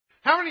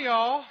How many of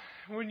y'all,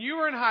 when you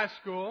were in high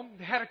school,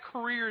 had a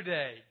career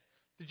day?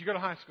 Did you go to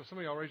high school? Some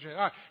of y'all raise your hand.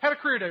 All right, had a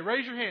career day.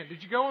 Raise your hand.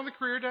 Did you go on the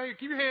career day?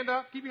 Keep your hand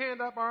up. Keep your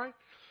hand up, all right?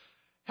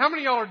 How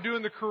many of y'all are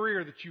doing the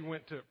career that you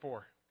went to it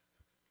for?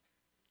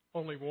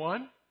 Only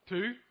one,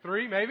 two,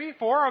 three, maybe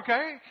four,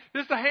 okay?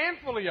 Just a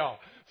handful of y'all.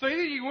 So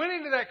either you went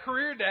into that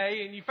career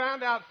day and you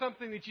found out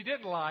something that you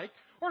didn't like,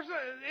 or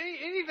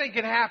anything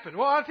can happen.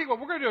 Well, I'll tell you what,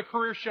 we're going to do a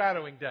career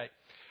shadowing day.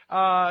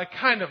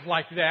 Kind of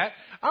like that.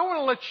 I want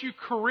to let you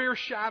career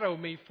shadow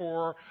me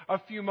for a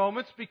few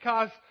moments,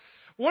 because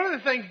one of the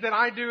things that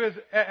I do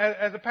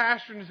as a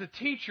pastor and as a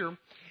teacher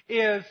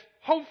is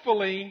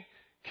hopefully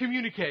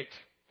communicate.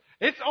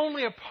 It's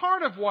only a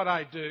part of what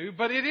I do,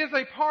 but it is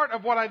a part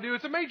of what I do.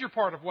 It's a major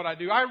part of what I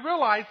do. I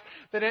realize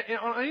that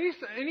on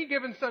any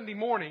given Sunday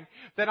morning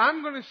that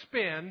I'm going to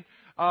spend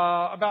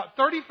about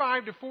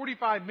 35 to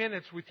 45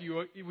 minutes with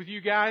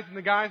you guys and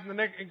the guys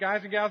and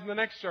gals in the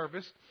next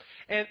service.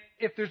 And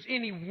if there's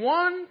any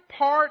one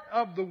part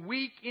of the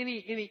week,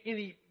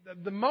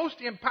 the most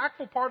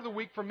impactful part of the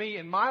week for me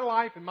in my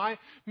life, in my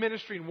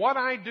ministry, and what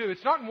I do,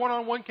 it's not in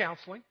one-on-one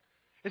counseling.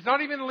 It's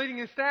not even leading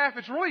the staff.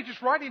 It's really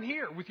just right in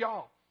here with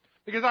y'all.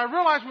 Because I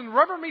realize when the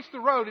rubber meets the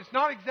road, it's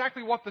not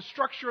exactly what the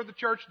structure of the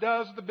church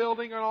does, the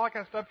building, and all that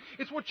kind of stuff.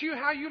 It's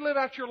how you live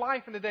out your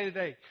life in the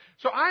day-to-day.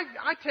 So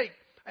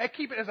I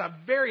keep it as a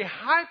very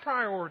high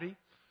priority,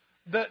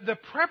 the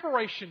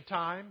preparation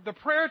time, the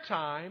prayer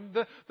time,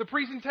 the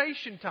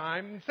presentation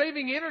time, and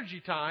saving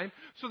energy time,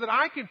 so that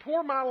I can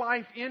pour my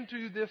life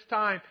into this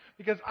time.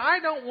 Because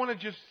I don't want to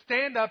just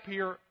stand up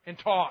here and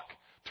talk.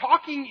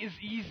 Talking is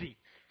easy.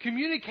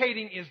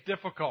 Communicating is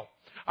difficult.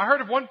 I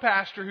heard of one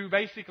pastor who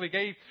basically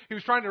he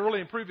was trying to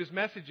really improve his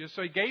messages,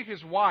 so he gave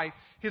his wife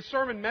his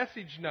sermon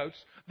message notes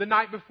the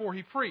night before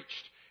he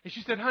preached. And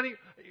she said, "Honey,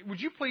 would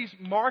you please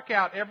mark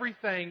out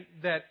everything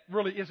that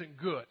really isn't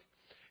good?"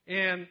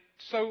 And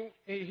so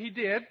he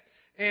did,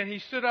 and he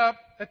stood up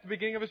at the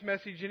beginning of his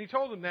message, and he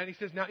told them that. He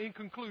says, "Now, in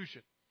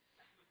conclusion."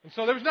 And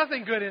so there was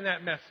nothing good in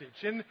that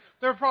message, and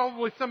there are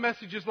probably some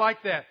messages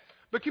like that.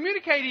 But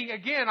communicating,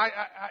 again,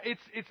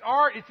 it's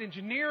art, it's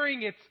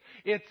engineering,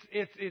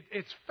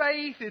 it's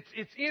faith,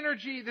 it's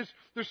energy.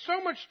 There's so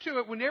much to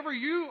it. When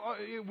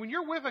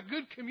you're with a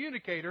good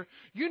communicator,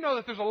 you know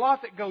that there's a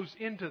lot that goes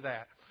into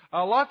that.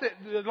 A lot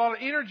of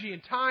energy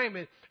and time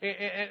and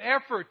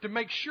effort to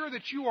make sure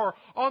that you are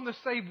on the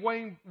same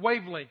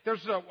wavelength.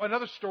 There's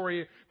another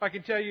story, if I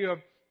can tell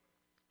you,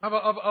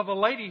 of a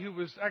lady who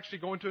was actually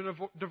going to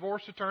a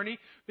divorce attorney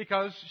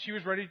because she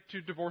was ready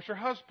to divorce her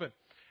husband.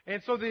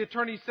 And so the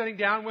attorney's sitting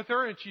down with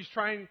her, and he's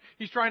trying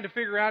to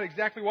figure out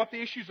exactly what the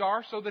issues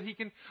are, so that he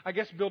can, I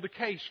guess, build a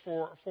case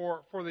for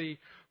the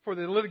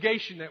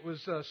litigation that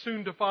was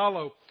soon to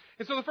follow.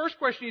 And so the first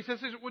question he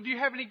says is, "Well, do you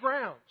have any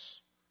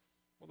grounds?"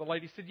 Well, the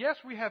lady said,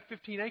 "Yes, we have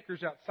 15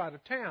 acres outside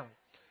of town."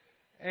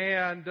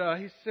 And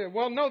he said,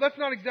 "Well, no, that's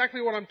not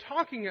exactly what I'm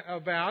talking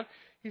about."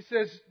 He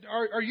says,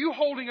 "Are you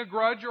holding a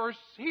grudge, or is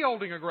he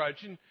holding a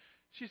grudge?" And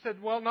she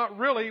said, "Well, not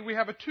really. We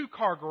have a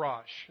 2-car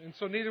garage, and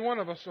so neither one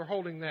of us are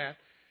holding that."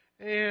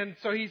 And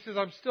so he says,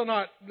 "I'm still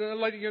not,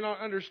 lady, you're not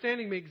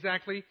understanding me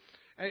exactly."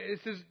 It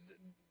says,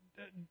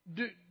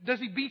 "Does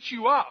he beat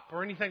you up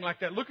or anything like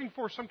that?" Looking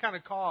for some kind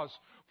of cause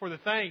for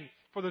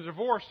the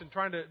divorce, and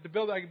trying to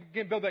build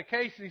that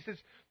case. And he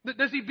says,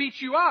 "Does he beat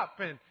you up?"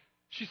 And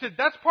she said,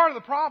 "That's part of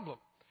the problem.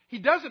 He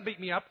doesn't beat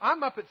me up.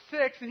 I'm up at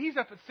 6 and he's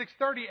up at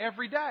 6:30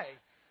 every day.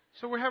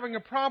 So we're having a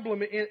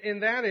problem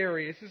in that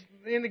area." It says,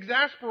 in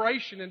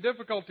exasperation and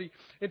difficulty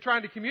in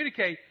trying to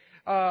communicate,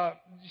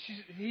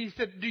 he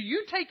said, "Do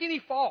you take any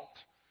fault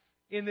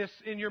in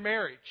your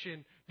marriage?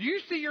 And do you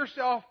see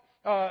yourself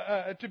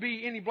to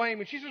be any blame?"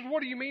 And she says,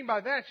 "What do you mean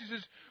by that?" She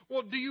says,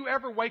 "Well, do you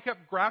ever wake up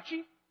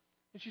grouchy?"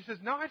 And she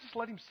says, "No, I just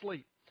let him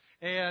sleep."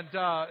 And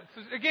so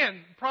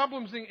again,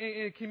 problems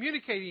in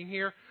communicating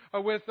here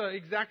with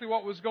exactly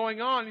what was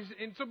going on.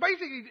 And so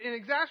basically, in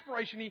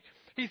exasperation,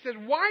 he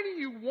said, "Why do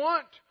you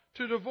want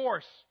to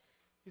divorce?"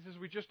 He says,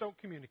 "We just don't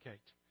communicate."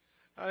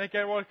 I think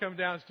that's what it comes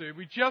down to.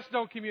 We just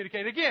don't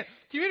communicate. Again,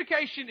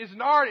 communication is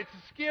an art. It's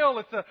a skill.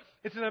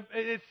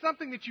 It's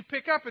something that you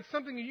pick up. It's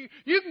something that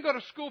you can go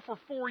to school for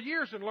 4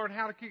 years and learn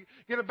how to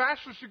get a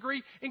bachelor's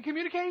degree in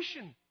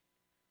communication.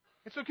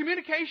 And so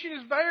communication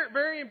is very,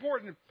 very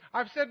important.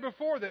 I've said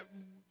before that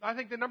I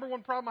think the number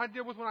one problem I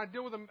deal with when I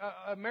deal with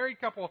a married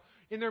couple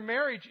in their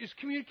marriage is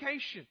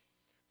communication.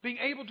 Being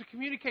able to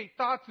communicate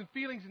thoughts and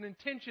feelings and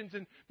intentions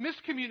and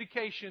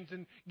miscommunications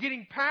and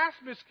getting past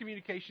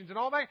miscommunications and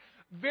all that.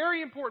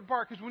 Very important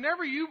part, because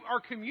whenever you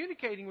are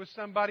communicating with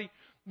somebody,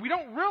 we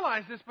don't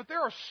realize this, but there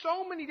are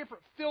so many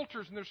different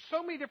filters and there's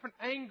so many different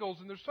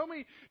angles and there's so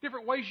many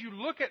different ways you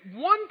look at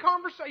one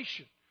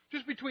conversation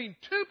just between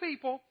two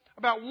people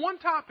about one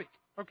topic,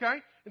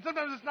 okay? And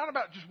sometimes it's not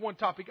about just one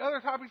topic.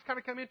 Other topics kind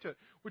of come into it,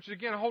 which is,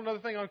 again, a whole other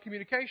thing on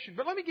communication.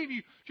 But let me give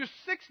you just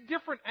 6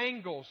 different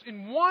angles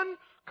in one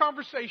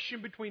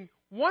conversation between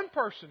one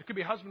person. It could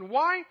be a husband and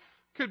wife,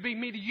 could be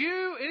me to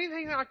you,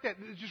 anything like that.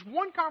 It's just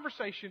one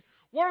conversation.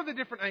 What are the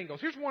different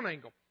angles? Here's one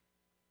angle.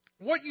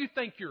 What you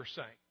think you're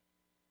saying.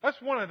 That's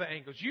one of the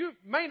angles. You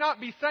may not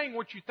be saying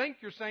what you think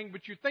you're saying,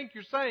 but you think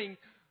you're saying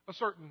a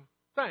certain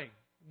thing.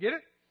 Get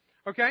it?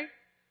 Okay?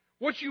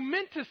 What you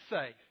meant to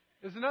say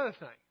is another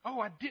thing. Oh,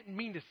 I didn't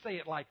mean to say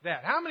it like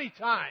that. How many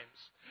times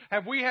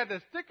have we had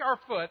to take our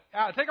foot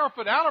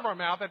out of our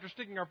mouth after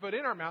sticking our foot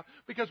in our mouth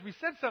because we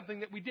said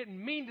something that we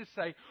didn't mean to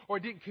say or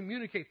didn't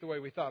communicate the way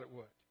we thought it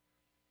would?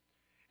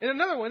 And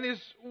another one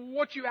is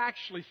what you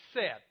actually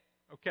said.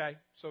 Okay?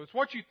 So it's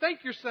what you think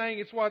you're saying,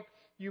 it's what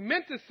you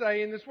meant to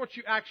say, and it's what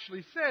you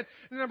actually said.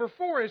 And number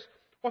 4 is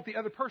what the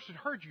other person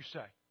heard you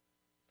say.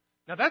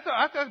 Now that's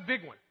a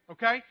big one,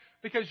 okay?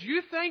 Because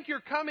you think you're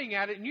coming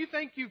at it, and you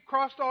think you've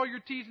crossed all your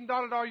T's and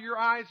dotted all your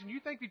I's, and you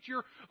think that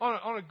you're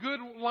on a good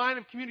line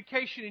of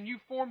communication, and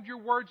you've formed your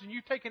words, and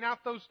you've taken out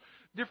those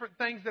different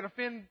things that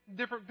offend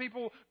different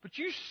people, but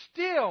you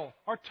still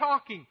are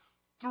talking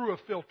through a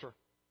filter.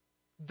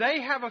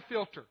 They have a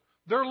filter.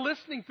 They're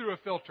listening through a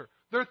filter.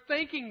 They're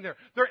thinking there.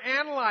 They're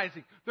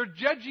analyzing. They're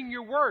judging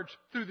your words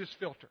through this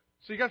filter.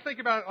 So you got to think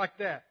about it like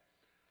that.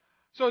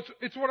 So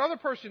it's what other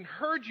person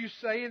heard you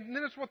say, and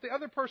then it's what the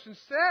other person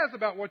says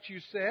about what you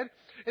said,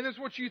 and it's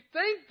what you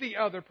think the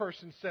other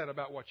person said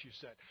about what you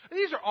said. And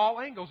these are all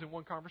angles in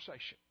one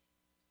conversation.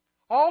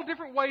 All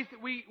different ways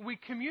that we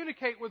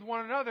communicate with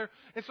one another,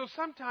 and so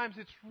sometimes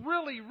it's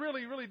really,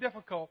 really, really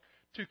difficult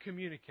to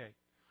communicate.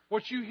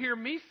 What you hear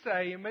me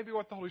say, and maybe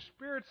what the Holy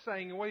Spirit's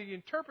saying, and the way you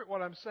interpret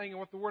what I'm saying, and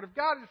what the Word of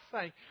God is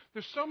saying,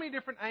 there's so many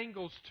different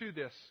angles to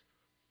this.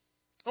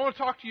 I want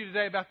to talk to you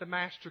today about the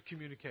master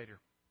communicator.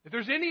 If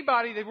there's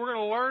anybody that we're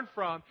going to learn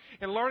from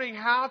in learning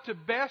how to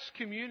best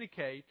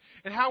communicate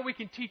and how we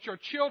can teach our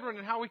children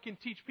and how we can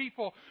teach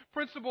people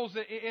principles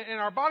in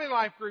our body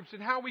life groups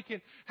and how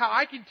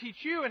I can teach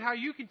you and how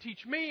you can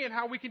teach me and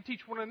how we can teach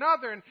one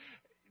another. And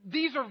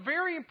these are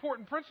very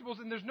important principles,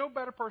 and there's no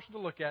better person to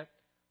look at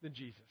than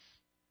Jesus.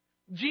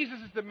 Jesus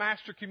is the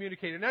master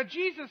communicator. Now,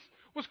 Jesus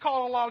was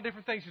called a lot of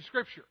different things in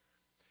Scripture.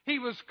 He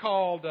could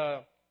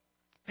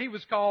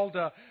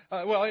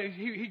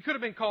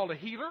have been called a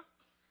healer.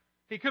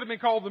 He could have been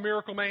called the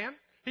miracle man.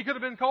 He could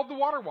have been called the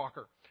water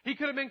walker. He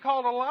could have been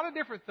called a lot of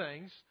different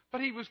things,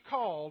 but he was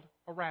called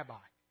a rabbi.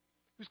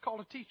 He was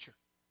called a teacher.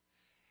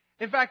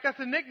 In fact, that's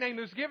a nickname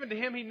that was given to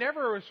him. He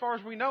never, as far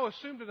as we know,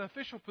 assumed an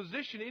official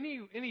position.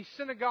 Any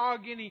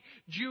synagogue, any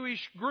Jewish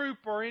group,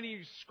 or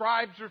any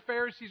scribes or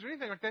Pharisees or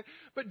anything like that.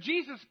 But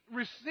Jesus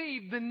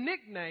received the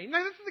nickname.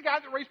 Now, this is the guy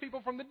that raised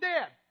people from the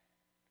dead.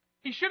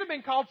 He should have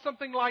been called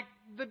something like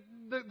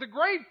the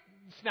grave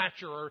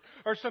snatcher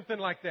or something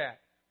like that.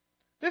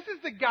 This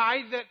is the guy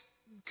that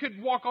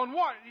could walk on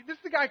water. This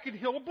is the guy who could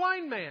heal a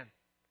blind man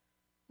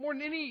more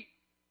than any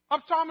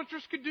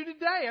optometrist could do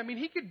today. I mean,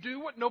 he could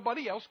do what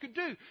nobody else could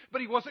do.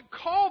 But he wasn't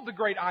called the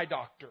great eye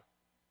doctor.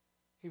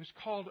 He was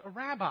called a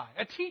rabbi,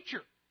 a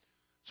teacher.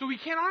 So we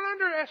cannot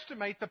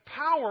underestimate the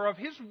power of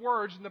his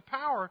words and the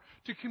power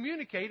to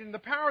communicate and the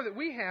power that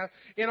we have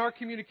in our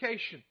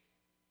communication.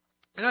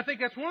 And I think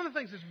that's one of the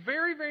things that's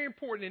very, very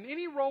important in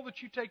any role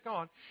that you take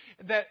on,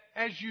 that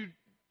as you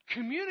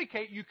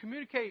communicate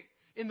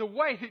in the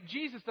way that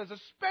Jesus does,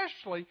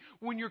 especially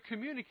when you're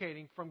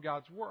communicating from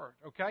God's Word,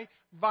 okay?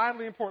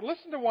 Vitally important.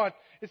 Listen to what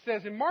it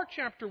says in Mark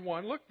chapter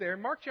 1. Look there,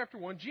 in Mark chapter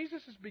 1,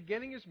 Jesus is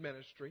beginning his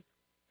ministry.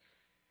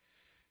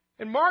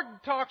 And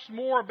Mark talks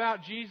more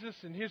about Jesus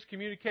and his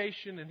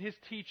communication and his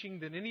teaching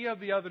than any of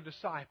the other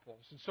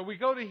disciples. And so we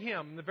go to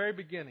him in the very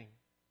beginning.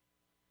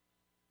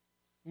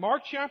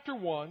 Mark chapter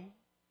 1,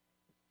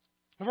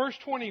 verse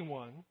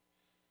 21,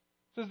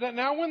 says that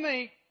now when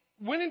they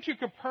went into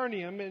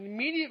Capernaum, and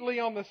immediately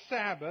on the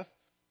Sabbath,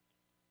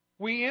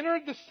 we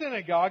entered the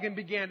synagogue and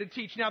began to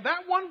teach. Now,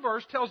 that one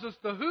verse tells us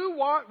the who,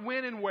 what,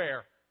 when, and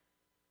where.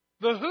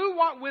 The who,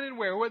 what, when, and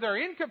where. Where they're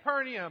in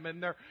Capernaum,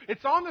 and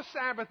it's on the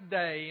Sabbath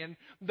day, and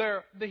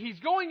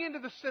he's going into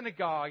the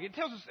synagogue. It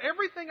tells us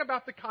everything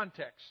about the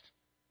context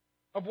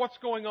of what's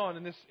going on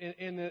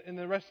in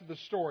the rest of the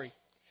story.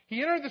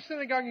 He entered the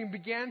synagogue and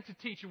began to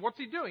teach. And what's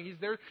he doing? He's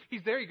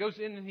there. He goes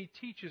in and he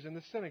teaches in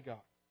the synagogue.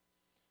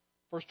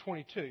 Verse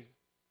 22,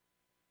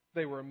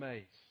 they were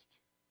amazed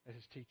at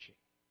his teaching.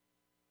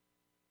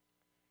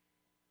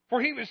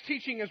 For he was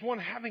teaching as one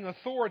having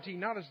authority,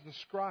 not as the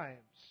scribes.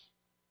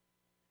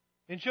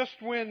 And just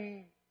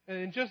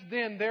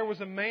then there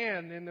was a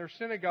man in their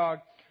synagogue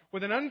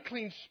with an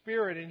unclean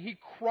spirit, and he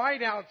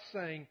cried out,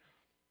 saying,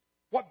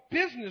 "What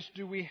business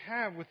do we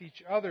have with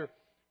each other,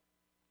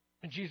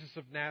 Jesus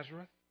of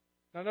Nazareth?"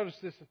 Now notice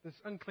this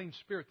unclean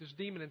spirit, this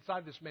demon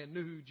inside this man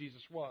knew who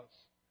Jesus was.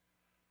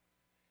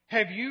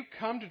 "Have you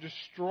come to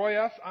destroy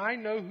us? I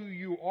know who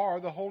you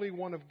are, the Holy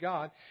One of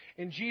God."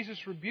 And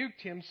Jesus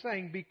rebuked him,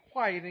 saying, "Be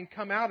quiet and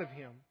come out of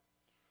him."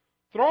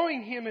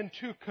 Throwing him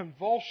into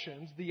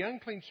convulsions, the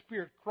unclean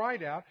spirit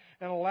cried out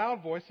in a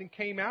loud voice and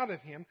came out of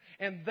him,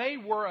 and they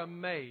were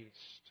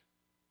amazed.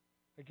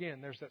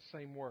 Again, there's that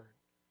same word.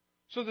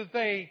 So that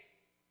they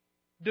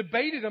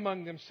debated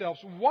among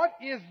themselves, "What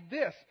is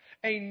this?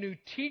 A new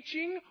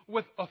teaching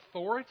with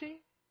authority?"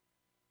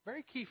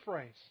 Very key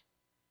phrase.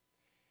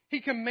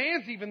 "He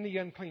commands even the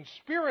unclean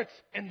spirits,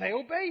 and they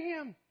obey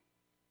him."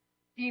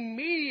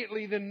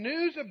 Immediately the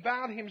news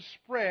about him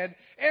spread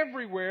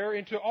everywhere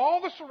into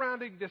all the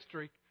surrounding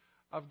district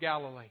of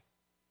Galilee.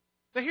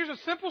 Now here's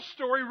a simple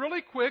story,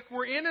 really quick.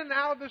 We're in and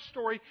out of this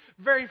story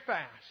very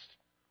fast.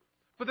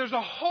 But there's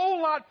a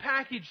whole lot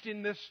packaged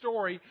in this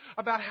story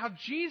about how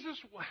Jesus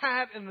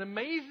had an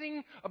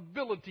amazing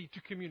ability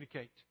to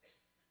communicate.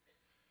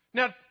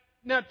 Now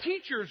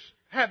teachers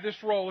have this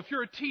role. If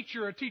you're a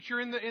teacher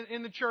in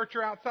the church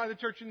or outside the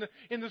church,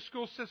 in the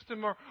school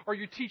system, or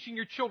you're teaching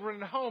your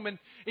children at home. And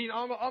you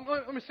know,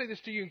 let me say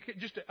this to you,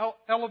 just to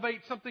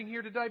elevate something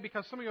here today,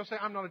 because some of you will say,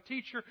 I'm not a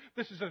teacher.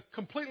 This is a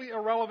completely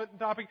irrelevant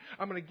topic.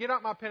 I'm going to get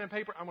out my pen and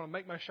paper. I'm going to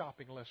make my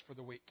shopping list for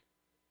the week.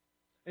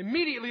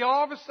 Immediately,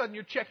 all of a sudden,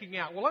 you're checking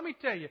out. Well, let me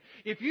tell you,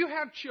 if you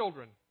have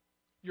children,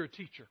 you're a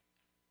teacher.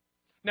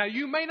 Now,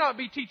 you may not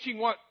be teaching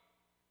what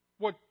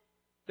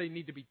they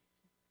need to be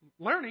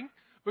learning,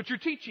 but you're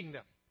teaching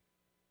them.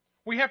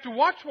 We have to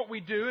watch what we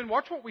do and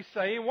watch what we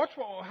say and watch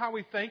how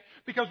we think,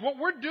 because what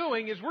we're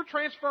doing is we're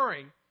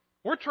transferring.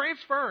 It's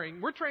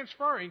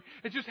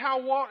just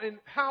how, what,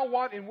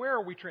 and where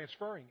are we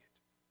transferring it.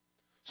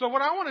 So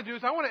what I want to do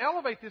is I want to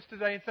elevate this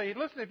today and say,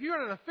 listen, if you're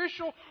in an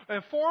official,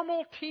 a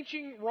formal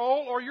teaching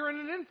role, or you're in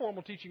an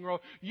informal teaching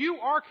role, you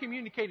are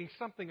communicating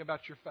something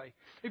about your faith.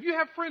 If you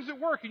have friends at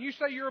work and you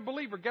say you're a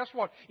believer, guess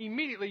what?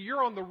 Immediately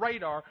you're on the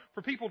radar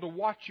for people to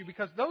watch you,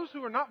 because those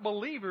who are not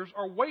believers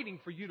are waiting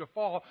for you to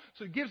fall,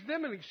 so it gives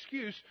them an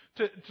excuse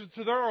to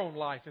their own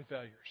life and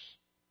failures.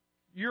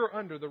 You're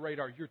under the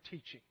radar. You're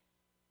teaching.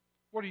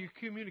 What are you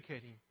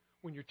communicating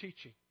when you're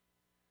teaching?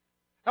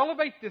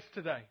 Elevate this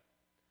today.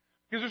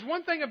 Because there's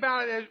one thing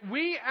about it,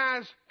 we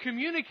as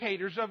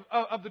communicators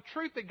of the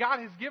truth that God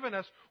has given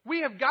us,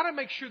 we have got to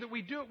make sure that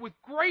we do it with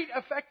great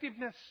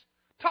effectiveness.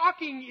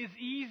 Talking is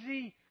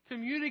easy.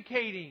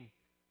 Communicating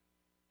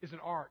is an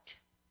art,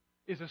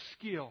 is a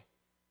skill,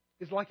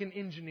 is like an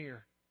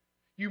engineer.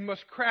 You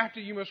must craft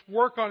it, you must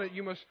work on it,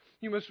 you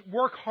must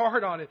work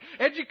hard on it.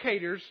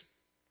 Educators,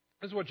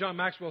 this is what John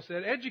Maxwell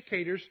said,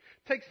 educators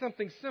take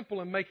something simple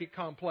and make it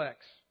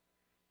complex.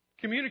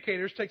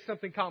 Communicators take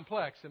something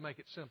complex and make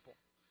it simple.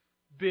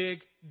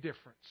 Big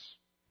difference.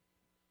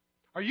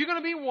 Are you going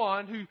to be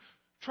one who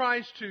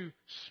tries to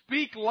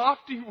speak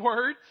lofty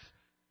words,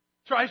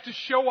 tries to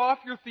show off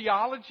your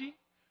theology,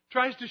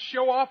 tries to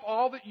show off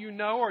all that you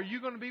know, or are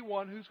you going to be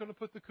one who's going to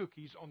put the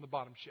cookies on the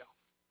bottom shelf?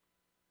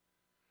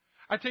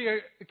 I tell you,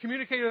 a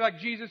communicator like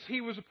Jesus,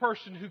 he was a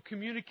person who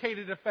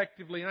communicated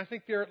effectively. And I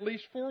think there are at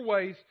least 4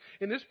 ways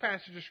in this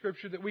passage of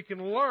Scripture that we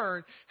can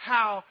learn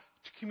how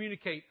to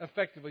communicate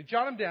effectively.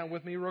 Jot them down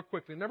with me real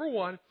quickly. Number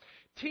 1,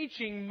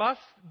 teaching must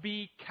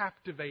be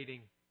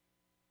captivating.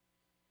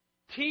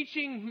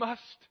 Teaching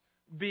must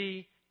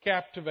be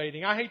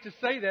captivating. I hate to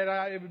say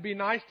that. It would be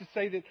nice to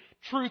say that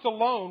truth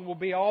alone will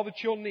be all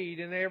that you'll need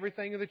and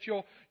everything that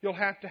you'll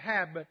have to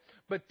have.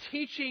 But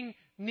teaching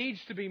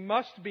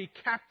must be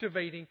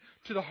captivating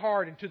to the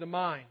heart and to the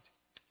mind.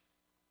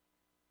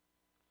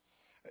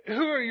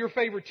 Who are your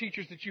favorite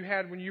teachers that you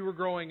had when you were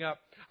growing up?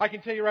 I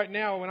can tell you right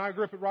now, when I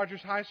grew up at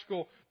Rogers High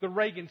School, the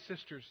Reagan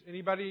sisters.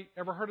 Anybody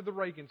ever heard of the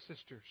Reagan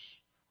sisters?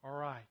 All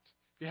right.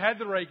 If you had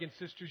the Reagan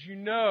sisters, you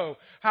know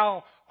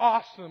how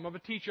awesome of a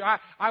teacher.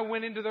 I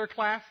went into their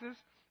classes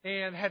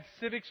and had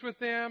civics with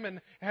them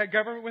and had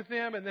government with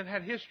them and then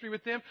had history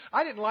with them.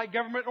 I didn't like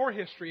government or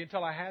history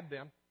until I had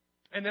them.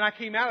 And then I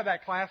came out of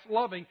that class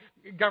loving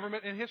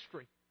government and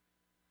history.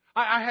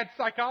 I had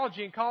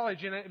psychology in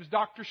college, and it was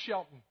Dr.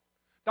 Shelton.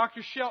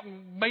 Dr.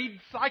 Shelton made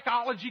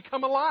psychology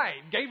come alive,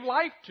 gave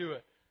life to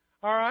it.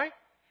 All right?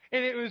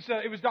 And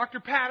it was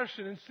Dr.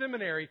 Patterson in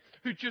seminary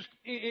who just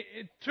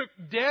it took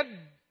dead,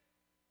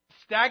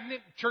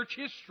 stagnant church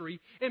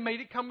history and made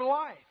it come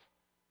alive.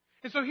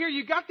 And so here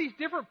you got these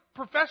different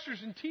professors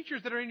and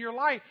teachers that are in your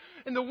life,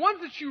 and the ones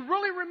that you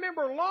really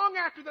remember long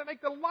after that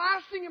make the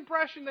lasting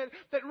impression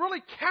that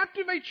really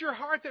captivates your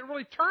heart, that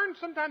really turns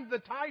sometimes the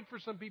tide for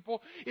some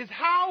people, is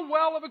how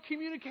well of a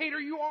communicator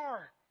you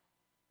are.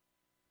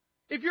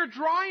 If you're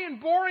dry and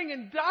boring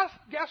and dust,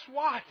 guess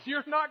what?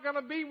 You're not going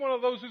to be one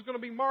of those who's going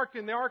to be marked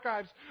in the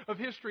archives of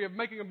history of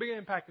making a big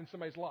impact in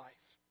somebody's life.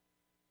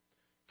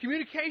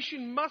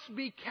 Communication must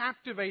be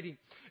captivating.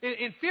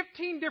 In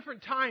 15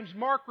 different times,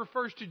 Mark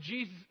refers to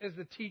Jesus as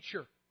the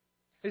teacher,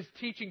 as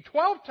teaching.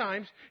 12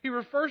 times, he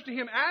refers to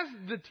him as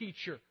the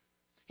teacher.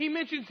 He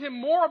mentions him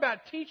more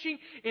about teaching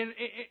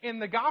in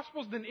the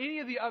Gospels than any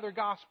of the other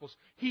Gospels.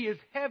 He is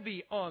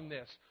heavy on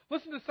this.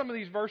 Listen to some of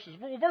these verses.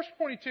 Well, verse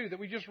 22 that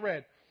we just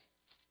read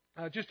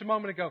just a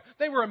moment ago.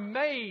 They were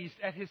amazed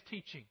at his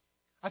teaching.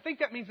 I think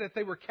that means that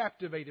they were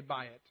captivated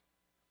by it.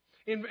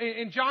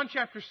 In John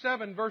chapter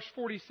 7, verse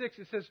 46,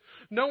 it says,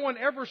 "No one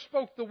ever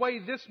spoke the way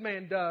this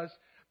man does,"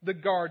 the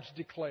guards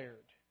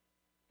declared.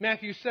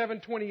 Matthew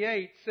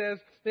 7:28 says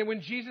that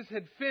when Jesus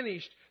had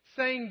finished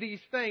saying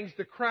these things,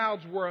 the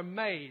crowds were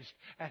amazed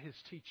at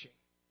his teaching.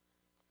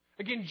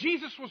 Again,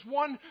 Jesus was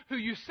one who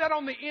you set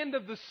on the end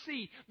of the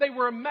sea. They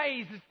were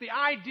amazed. It's the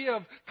idea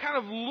of kind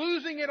of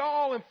losing it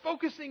all and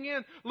focusing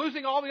in,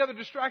 losing all the other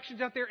distractions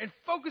out there and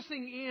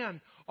focusing in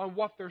on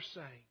what they're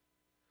saying.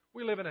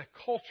 We live in a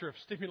culture of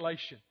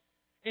stimulation.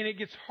 And it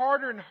gets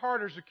harder and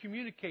harder as a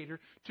communicator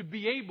to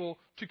be able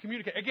to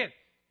communicate. Again,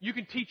 you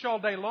can teach all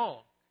day long.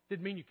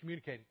 Didn't mean you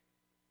communicated.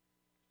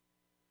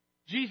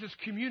 Jesus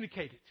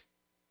communicated.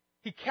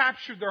 He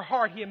captured their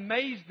heart. He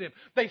amazed them.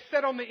 They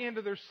sat on the end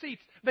of their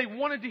seats. They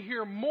wanted to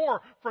hear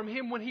more from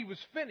Him when He was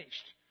finished.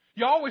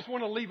 You always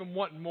want to leave them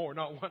wanting more,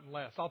 not wanting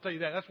less. I'll tell you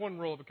that. That's one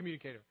rule of a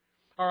communicator.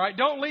 All right?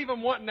 Don't leave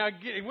them wanting, now,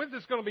 when's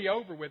this going to be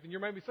over with? And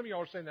maybe some of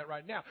y'all are saying that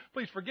right now.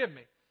 Please forgive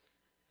me.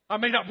 I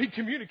may not be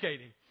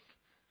communicating.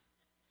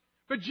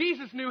 But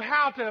Jesus knew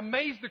how to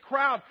amaze the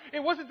crowd. It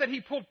wasn't that He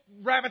pulled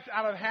rabbits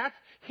out of hats.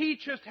 He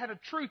just had a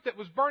truth that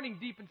was burning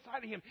deep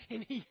inside of Him,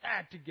 and He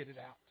had to get it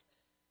out.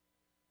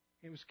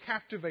 It was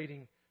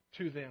captivating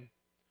to them.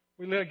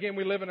 We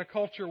live in a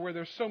culture where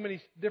there's so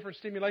many different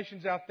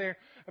stimulations out there.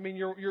 I mean,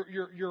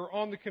 you're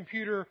on the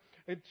computer.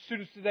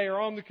 Students today are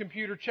on the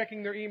computer,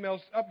 checking their emails,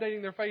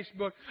 updating their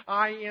Facebook,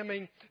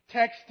 IMing,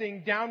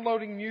 texting,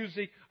 downloading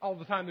music. All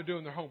the time they're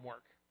doing their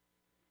homework.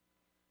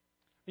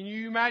 And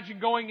you imagine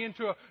going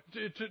into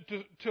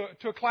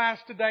a class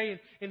today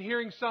and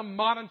hearing some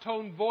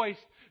monotone voice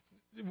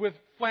with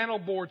flannel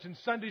boards in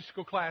Sunday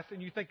school class,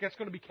 and you think that's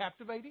going to be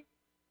captivating?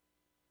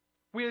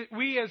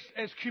 We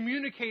as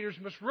communicators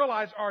must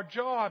realize our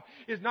job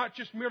is not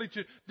just merely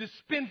to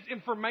dispense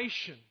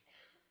information.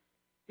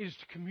 It is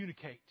to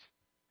communicate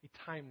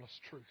a timeless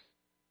truth.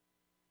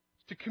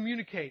 It's to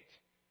communicate.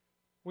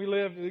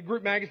 The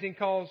Group magazine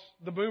calls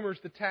the boomers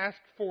the task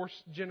force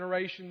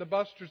generation, the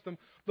busters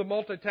the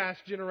multitask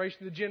generation,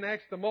 the Gen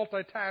X the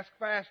multitask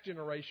fast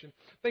generation.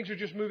 Things are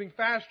just moving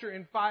faster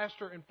and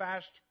faster and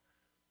faster.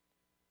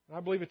 And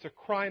I believe it's a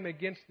crime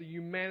against the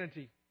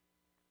humanity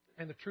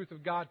and the truth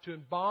of God to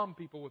embalm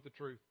people with the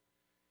truth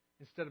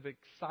instead of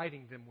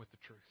exciting them with the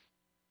truth.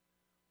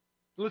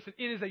 Listen,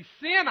 it is a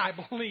sin, I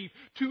believe,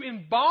 to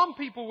embalm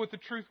people with the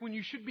truth when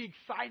you should be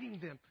exciting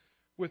them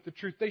with the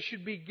truth. They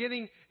should be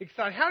getting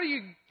excited. How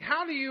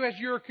do you, as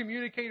you're a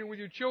communicator with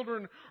your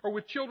children or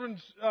with children's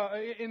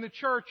in the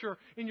church or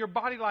in your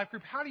body life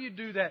group, how do you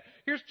do that?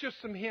 Here's just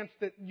some hints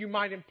that you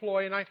might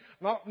employ. And I'm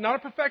not a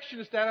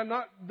perfectionist at it. I'm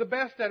not the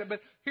best at it.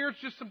 But here's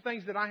just some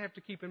things that I have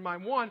to keep in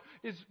mind. One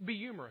is be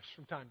humorous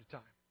from time to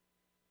time.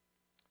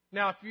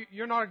 Now, if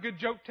you're not a good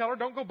joke teller,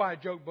 don't go buy a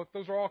joke book.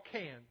 Those are all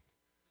canned.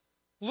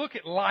 Look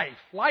at life.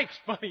 Life's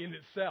funny in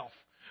itself.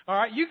 All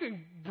right, you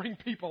can bring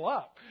people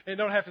up and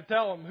don't have to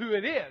tell them who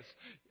it is.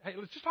 Hey,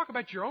 let's just talk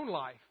about your own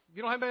life.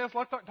 You don't have anybody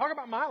else to talk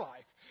about my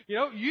life. You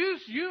know, use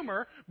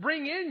humor,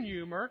 bring in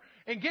humor,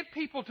 and get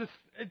people to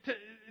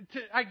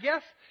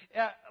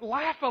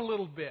laugh a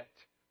little bit.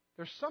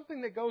 There's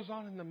something that goes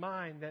on in the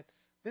mind that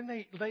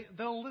then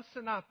they'll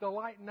listen up, they'll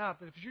lighten up.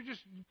 And if you're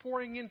just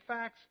pouring in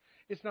facts,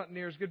 it's not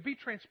near as good. Be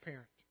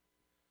transparent.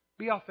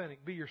 Be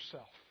authentic. Be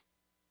yourself.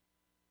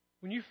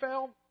 When you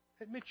fail,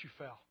 admit you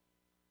fell.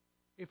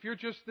 If you're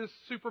just this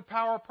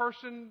superpower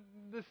person,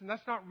 listen,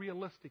 that's not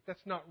realistic.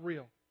 That's not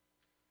real.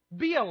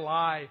 Be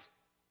alive.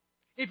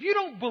 If you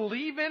don't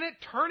believe in it,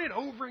 turn it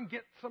over and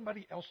get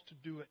somebody else to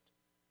do it.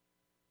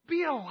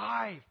 Be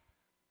alive.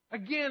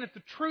 Again, if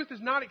the truth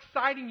is not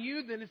exciting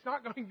you, then it's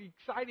not going to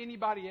excite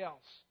anybody else.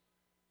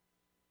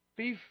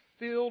 Be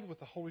filled with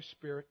the Holy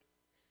Spirit.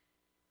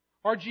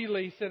 R.G.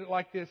 Lee said it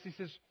like this. He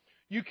says,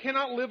 you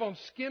cannot live on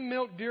skim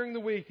milk during the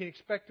week and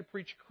expect to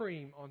preach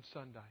cream on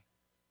Sunday.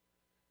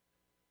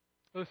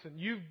 Listen,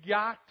 you've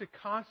got to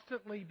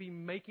constantly be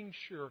making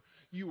sure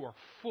you are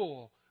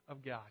full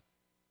of God.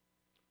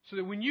 So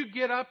that when you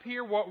get up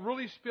here, what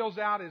really spills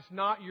out is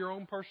not your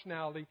own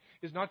personality,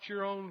 is not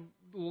your own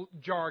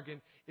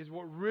jargon, is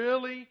what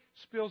really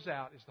spills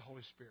out is the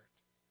Holy Spirit.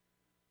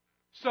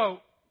 So,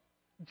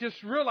 just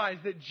realize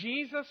that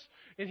Jesus,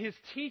 in His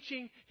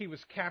teaching, He was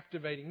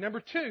captivating.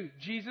 Number two,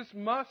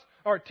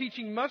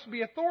 teaching must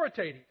be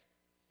authoritative.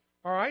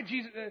 All right?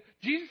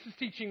 Jesus'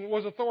 teaching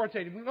was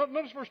authoritative.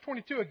 Notice verse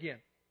 22 again.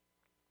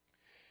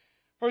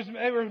 For it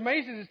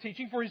amazes His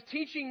teaching,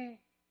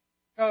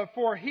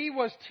 for He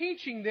was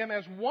teaching them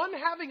as one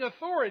having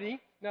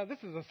authority. Now, this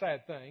is a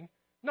sad thing.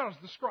 Not as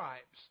the scribes.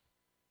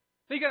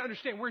 Now, you got to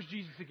understand, where's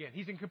Jesus again?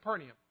 He's in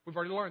Capernaum. We've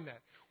already learned that.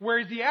 Where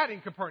is He at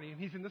in Capernaum?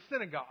 He's in the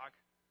synagogue.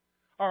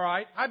 All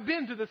right? I've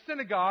been to the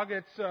synagogue.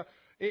 It's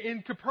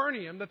in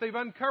Capernaum that they've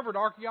uncovered.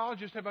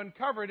 Archaeologists have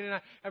uncovered.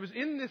 And I was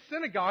in this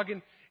synagogue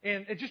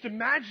and just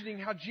imagining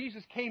how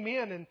Jesus came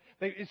in. And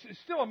it's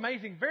still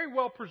amazing. Very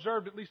well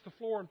preserved. At least the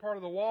floor and part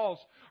of the walls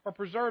are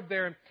preserved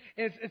there. And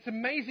it's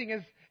amazing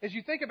as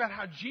you think about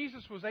how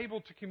Jesus was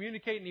able to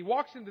communicate. And He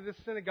walks into this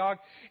synagogue.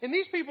 And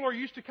these people are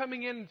used to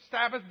coming in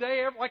Sabbath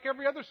day, like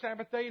every other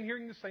Sabbath day, and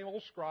hearing the same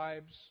old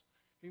scribes.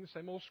 Hearing the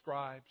same old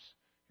scribes.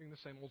 Hearing the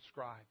same old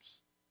scribes.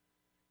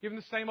 Giving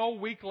the same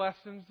old week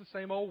lessons, the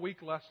same old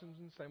week lessons,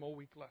 and the same old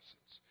week lessons.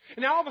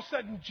 And now all of a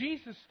sudden,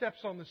 Jesus steps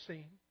on the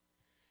scene.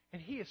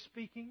 And He is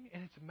speaking,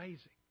 and it's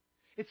amazing.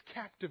 It's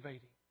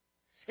captivating.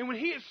 And when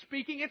He is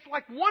speaking, it's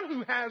like one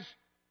who has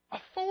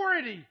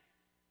authority.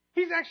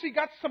 He's actually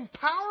got some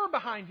power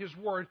behind His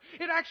Word.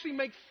 It actually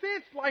makes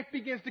sense. Life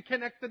begins to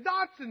connect the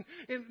dots and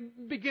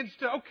begins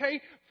to,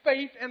 okay,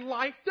 faith and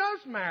life does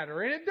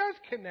matter. And it does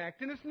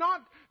connect. And it's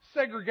not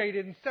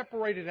segregated and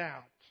separated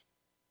out.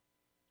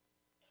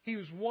 He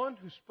was one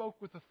who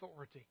spoke with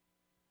authority.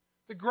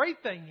 The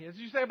great thing is,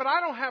 you say, but I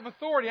don't have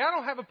authority. I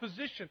don't have a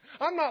position.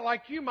 I'm not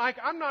like you, Mike.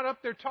 I'm not up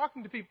there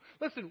talking to people.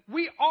 Listen,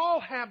 we all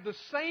have the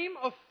same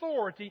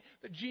authority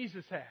that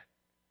Jesus had.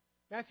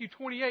 Matthew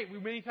 28, we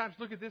many times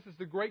look at this as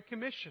the Great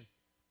Commission.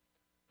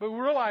 But we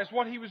realize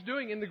what He was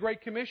doing in the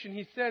Great Commission.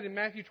 He said in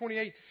Matthew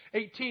 28:18,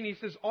 He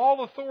says,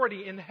 all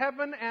authority in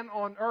heaven and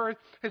on earth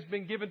has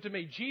been given to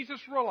me. Jesus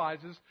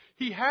realizes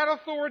He had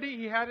authority.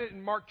 He had it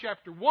in Mark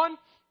chapter 1.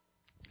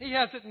 He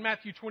has it in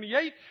Matthew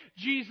 28.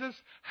 Jesus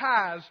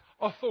has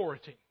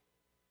authority.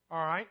 All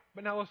right?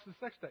 But now listen to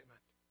this next statement.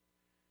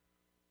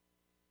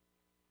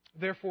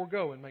 Therefore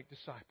go and make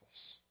disciples.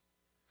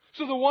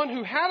 So the one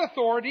who had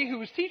authority, who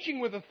was teaching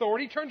with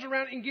authority, turns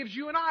around and gives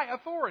you and I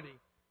authority.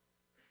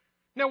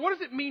 Now, what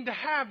does it mean to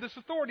have this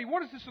authority?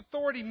 What does this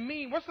authority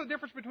mean? What's the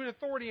difference between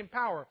authority and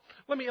power?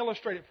 Let me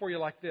illustrate it for you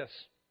like this.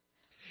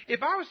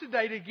 If I was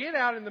today to get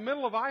out in the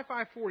middle of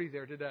I-540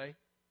 there today,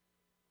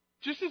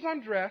 just as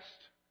I'm dressed,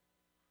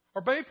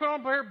 or maybe put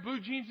on a pair of blue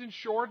jeans and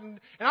short, and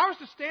I was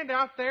to stand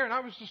out there and I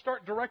was to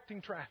start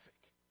directing traffic,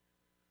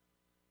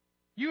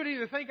 you would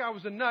either think I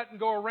was a nut and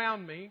go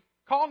around me,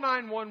 call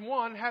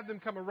 911, have them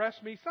come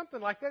arrest me,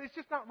 something like that. It's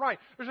just not right.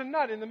 There's a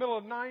nut in the middle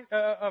of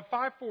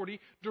 540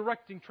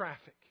 directing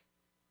traffic.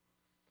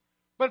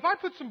 But if I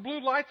put some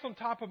blue lights on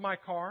top of my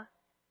car,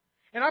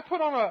 and I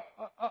put on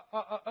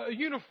a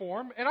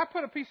uniform, and I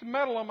put a piece of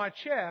metal on my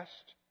chest,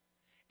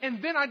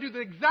 and then I do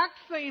the exact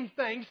same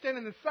thing, stand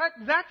in the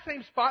exact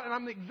same spot, and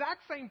I'm the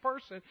exact same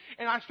person,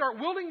 and I start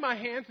wielding my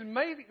hands and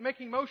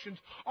making motions,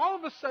 all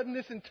of a sudden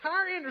this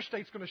entire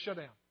interstate's going to shut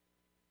down.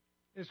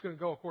 And it's going to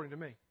go according to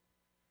me.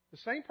 The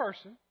same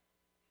person.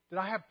 Did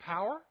I have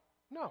power?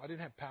 No, I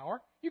didn't have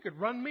power. You could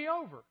run me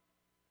over.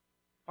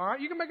 All right?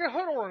 You can make a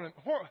hood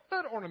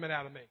ornament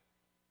out of me.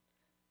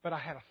 But I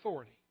had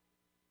authority.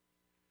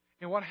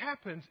 And what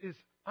happens is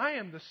I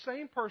am the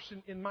same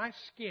person in my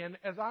skin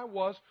as I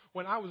was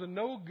when I was a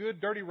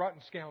no-good, dirty,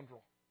 rotten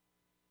scoundrel.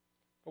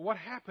 But what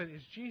happened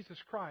is Jesus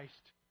Christ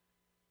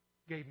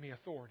gave me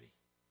authority.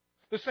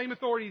 The same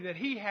authority that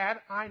He had,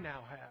 I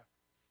now have.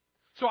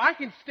 So I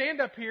can stand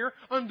up here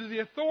under the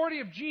authority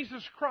of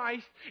Jesus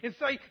Christ and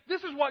say,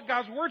 this is what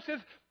God's Word says.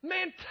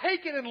 Man,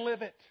 take it and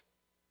live it.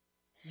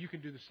 You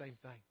can do the same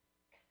thing.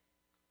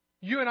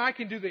 You and I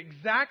can do the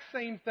exact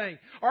same thing.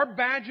 Our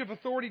badge of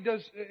authority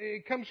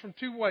comes from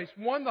two ways.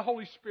 One, the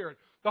Holy Spirit.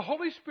 The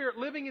Holy Spirit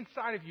living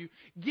inside of you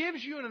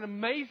gives you an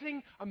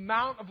amazing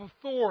amount of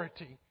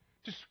authority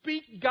to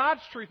speak God's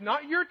truth,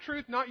 not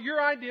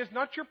your ideas,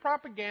 not your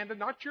propaganda,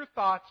 not your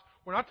thoughts.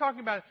 We're not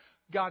talking about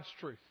God's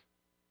truth.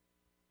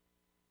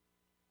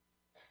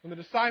 When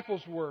the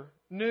disciples were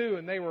new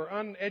and they were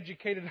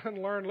uneducated,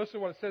 unlearned, listen to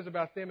what it says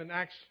about them in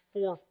Acts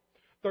 4:13.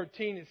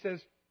 It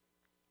says,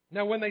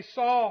 now when they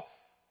saw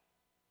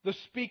the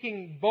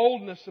speaking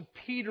boldness of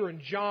Peter and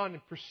John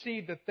and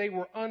perceived that they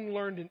were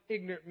unlearned and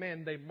ignorant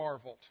men, they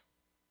marveled.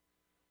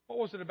 What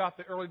was it about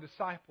the early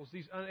disciples,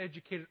 these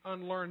uneducated,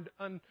 unlearned,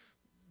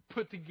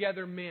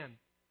 unput-together men?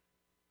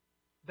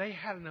 They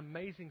had an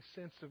amazing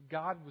sense of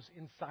God was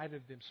inside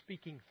of them,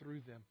 speaking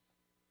through them.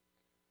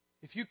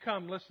 If you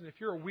come, listen, if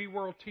you're a We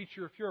World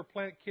teacher, if you're a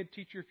Planet Kid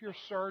teacher, if you're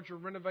a surge or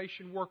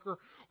renovation worker,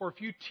 or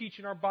if you teach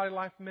in our Body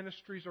Life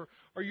Ministries, or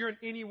you're in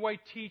any way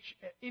teach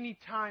at any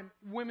time,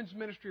 women's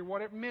ministry or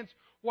whatever, men's,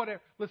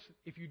 whatever. Listen,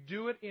 if you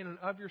do it in and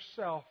of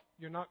yourself,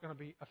 you're not going to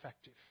be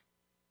effective.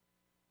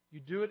 You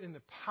do it in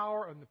the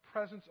power and the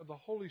presence of the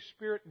Holy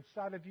Spirit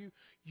inside of you,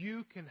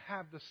 you can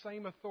have the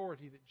same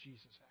authority that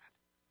Jesus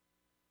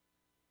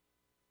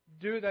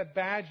had. That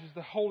badge is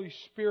the Holy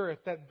Spirit.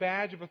 That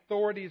badge of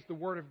authority is the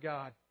Word of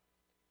God.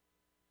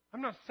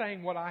 I'm not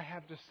saying what I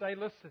have to say.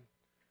 Listen,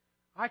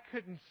 I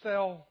couldn't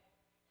sell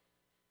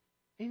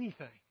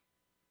anything.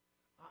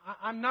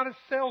 I'm not a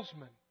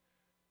salesman.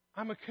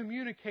 I'm a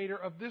communicator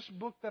of this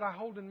book that I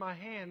hold in my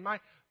hand.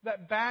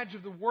 That badge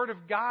of the Word of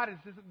God is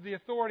the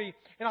authority.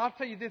 And I'll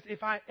tell you this,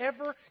 if I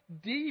ever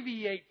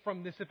deviate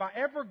from this, if I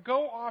ever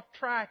go off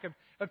track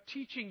of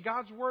teaching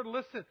God's Word,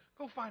 listen,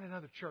 go find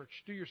another church.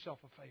 Do yourself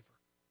a favor.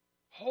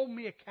 Hold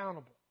me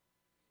accountable.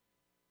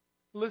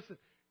 Listen,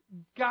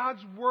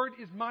 God's Word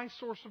is my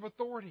source of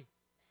authority.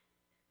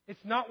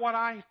 It's not what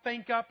I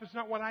think up. It's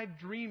not what I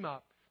dream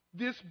up.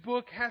 This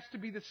book has to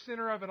be the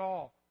center of it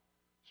all.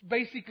 It's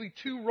basically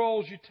two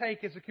roles you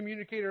take as a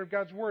communicator of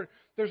God's Word.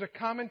 There's a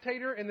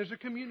commentator and there's a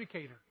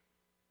communicator.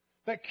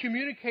 That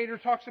communicator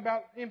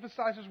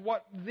emphasizes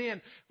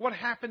what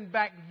happened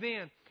back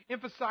then.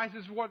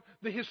 Emphasizes what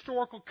the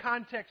historical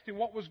context and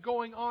what was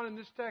going on in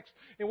this text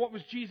and what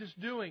was Jesus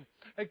doing.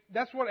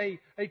 That's what a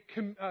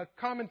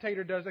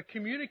commentator does. A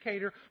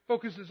communicator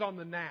focuses on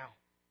the now.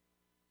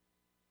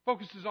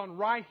 Focuses on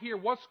right here,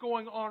 what's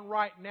going on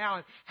right now,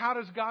 and how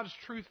does God's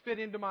truth fit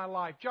into my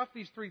life. Jot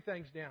these three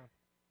things down.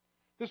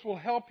 This will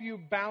help you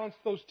balance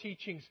those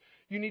teachings.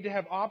 You need to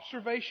have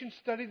observation,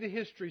 study the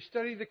history,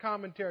 study the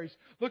commentaries,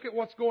 look at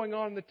what's going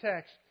on in the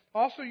text.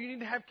 Also, you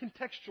need to have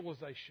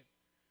contextualization.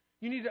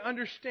 You need to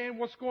understand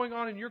what's going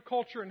on in your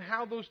culture and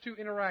how those two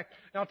interact.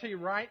 And I'll tell you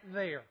right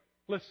there,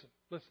 listen,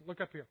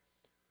 look up here.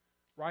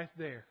 Right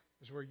there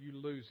is where you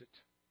lose it.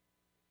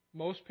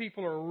 Most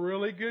people are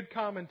really good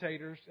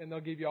commentators, and they'll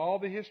give you all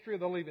the history, or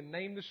they'll even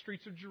name the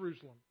streets of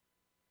Jerusalem.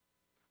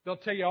 They'll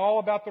tell you all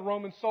about the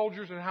Roman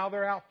soldiers and how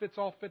their outfits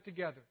all fit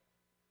together.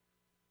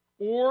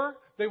 Or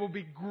they will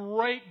be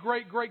great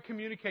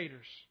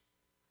communicators,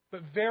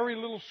 but very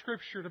little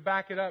Scripture to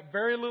back it up,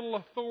 very little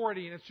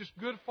authority, and it's just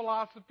good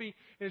philosophy,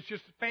 and it's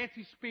just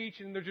fancy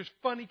speech, and they're just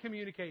funny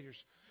communicators.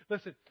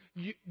 Listen,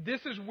 this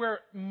is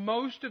where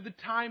most of the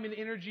time and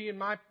energy in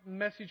my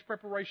message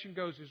preparation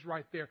goes, is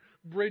right there,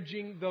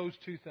 bridging those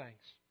two things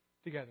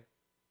together.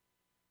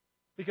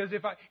 Because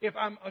if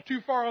I'm too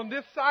far on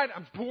this side,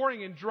 I'm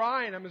boring and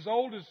dry, and I'm as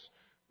old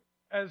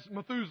as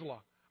Methuselah.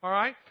 All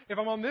right? If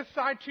I'm on this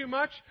side too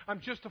much,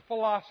 I'm just a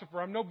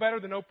philosopher. I'm no better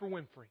than Oprah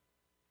Winfrey.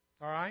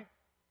 All right?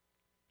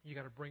 You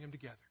got to bring them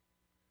together.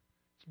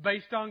 It's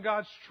based on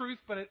God's truth,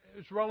 but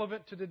it's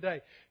relevant to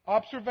today.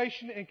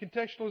 Observation and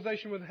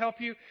contextualization will help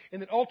you,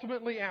 and then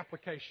ultimately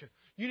application.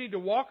 You need to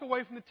walk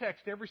away from the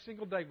text every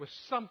single day with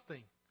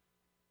something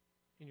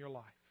in your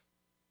life.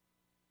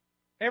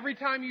 Every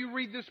time you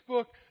read this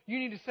book, you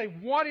need to say,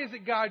 what is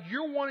it, God,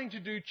 you're wanting to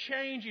do,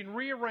 change and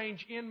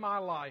rearrange in my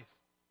life?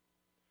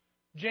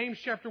 James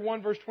chapter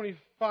 1, verse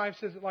 25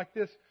 says it like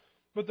this: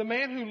 but the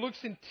man who looks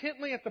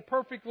intently at the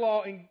perfect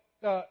law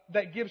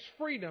that gives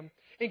freedom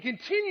and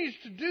continues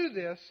to do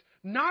this,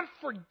 not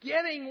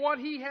forgetting what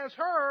he has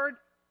heard,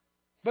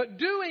 but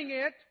doing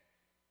it,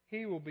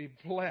 he will be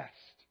blessed.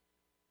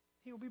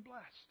 He will be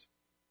blessed.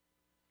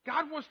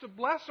 God wants to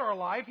bless our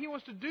life. He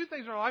wants to do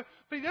things in our life,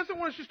 but He doesn't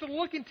want us just to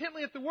look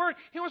intently at the Word.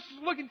 He wants us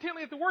to look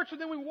intently at the Word so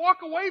then we walk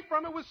away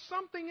from it with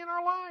something in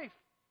our life.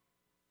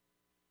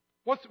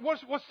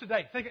 What's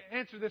today?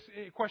 Answer this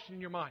question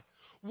in your mind.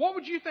 What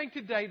would you think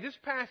today this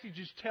passage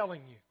is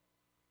telling you?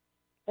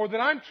 Or that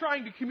I'm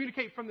trying to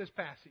communicate from this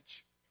passage?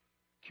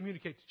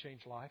 Communicate to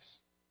change lives.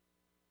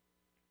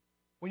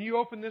 When you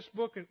open this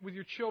book with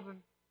your children,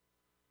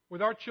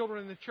 with our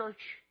children in the church,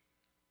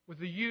 with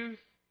the youth,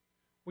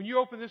 when you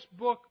open this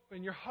book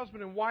and your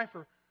husband and wife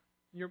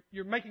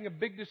you're making a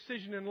big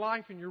decision in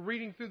life and you're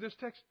reading through this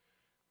text,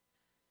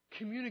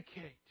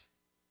 communicate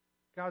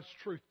God's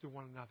truth to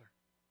one another.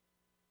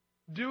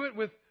 Do it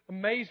with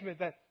amazement,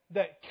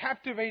 that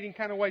captivating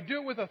kind of way.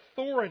 Do it with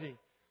authority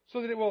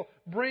so that it will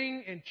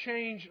bring and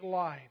change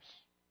lives.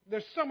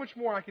 There's so much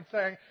more I could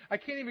say. I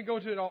can't even go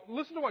into it all.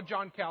 Listen to what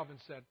John Calvin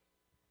said.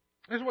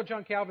 This is what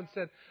John Calvin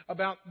said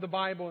about the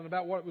Bible and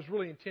about what it was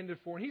really intended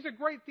for. And he's a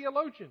great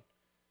theologian.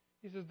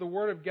 He says the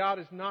Word of God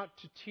is not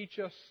to teach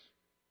us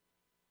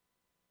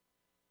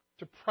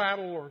to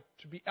prattle or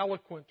to be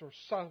eloquent or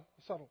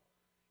subtle.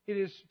 It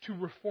is to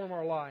reform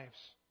our lives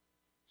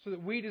so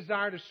that we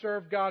desire to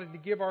serve God and to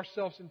give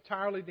ourselves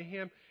entirely to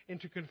Him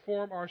and to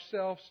conform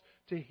ourselves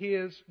to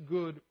His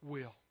good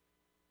will.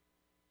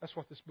 That's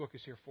what this book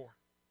is here for.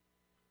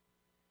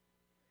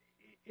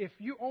 If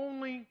you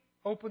only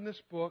open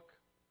this book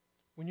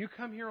when you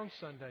come here on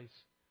Sundays,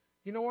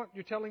 you know what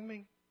you're telling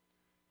me?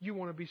 You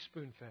want to be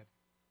spoon-fed.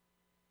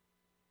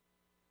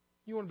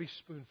 You want to be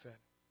spoon-fed.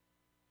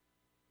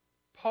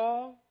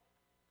 Paul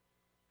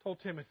told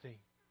Timothy,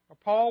 or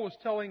Paul was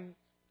telling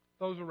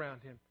those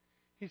around him,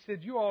 he said,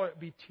 you ought to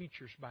be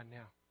teachers by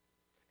now.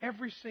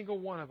 Every single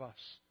one of us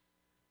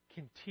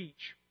can teach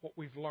what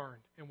we've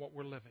learned and what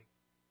we're living.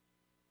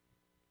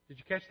 Did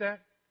you catch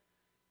that?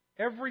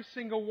 Every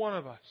single one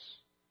of us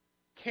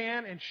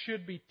can and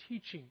should be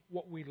teaching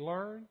what we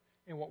learn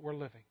and what we're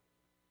living.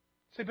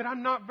 Say, but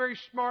I'm not very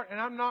smart and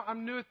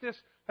I'm new at this.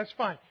 That's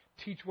fine.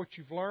 Teach what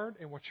you've learned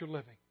and what you're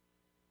living.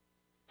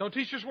 Don't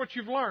teach just what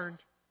you've learned,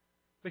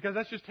 because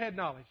that's just head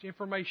knowledge,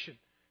 information.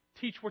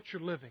 Teach what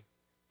you're living.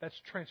 That's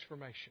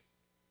transformation.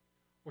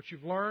 What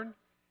you've learned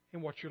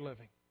and what you're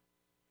living.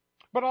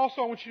 But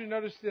also I want you to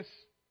notice this.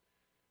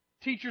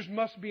 Teachers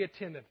must be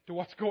attentive to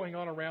what's going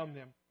on around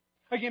them.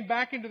 Again,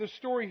 back into the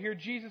story here,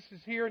 Jesus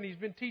is here and He's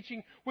been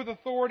teaching with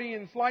authority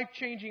and it's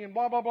life-changing and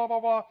blah, blah, blah, blah,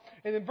 blah.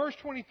 And in verse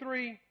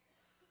 23,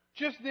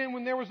 just then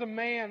when there was a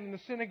man in the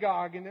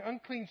synagogue and the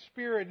unclean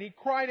spirit, and he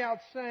cried out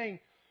saying,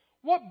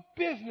 what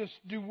business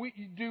do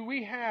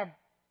we have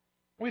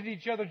with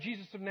each other,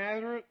 Jesus of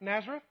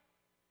Nazareth?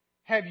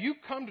 Have you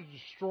come to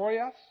destroy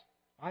us?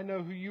 I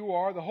know who you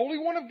are, the Holy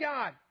One of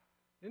God.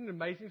 Isn't it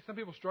amazing? Some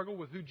people struggle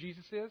with who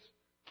Jesus is.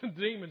 The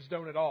demons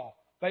don't at all.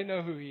 They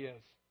know who He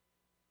is.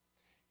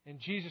 And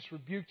Jesus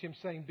rebuked him,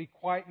 saying, be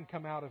quiet and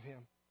come out of him.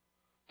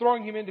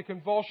 Throwing him into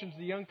convulsions,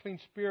 the unclean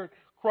spirit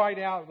cried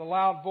out with a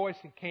loud voice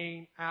and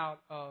came out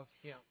of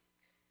him.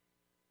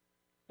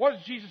 What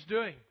is Jesus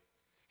doing?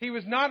 He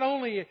was not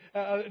only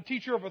a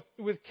teacher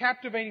with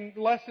captivating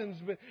lessons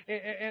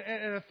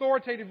and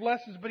authoritative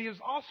lessons, but he was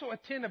also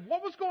attentive.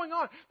 What was going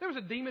on? There was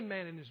a demon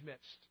man in his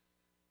midst.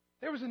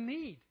 There was a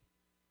need.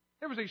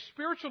 There was a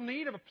spiritual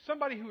need of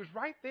somebody who was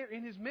right there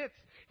in his midst.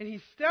 And he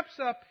steps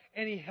up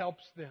and he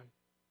helps them.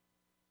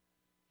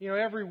 You know,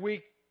 every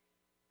week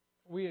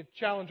we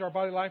challenge our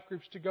body life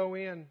groups to go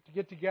in, to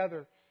get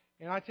together.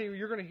 And I tell you,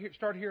 you're going to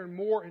start hearing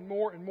more and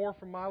more and more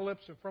from my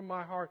lips and from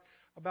my heart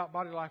about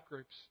body life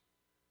groups.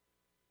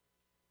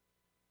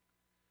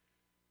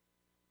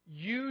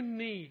 You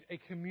need a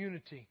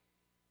community.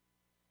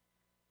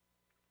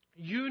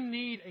 You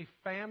need a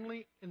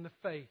family in the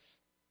faith.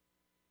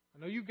 I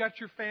know you've got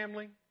your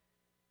family, and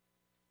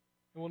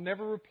we'll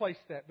never replace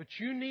that. But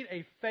you need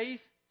a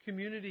faith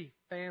community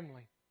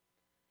family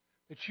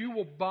that you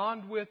will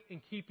bond with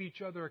and keep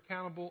each other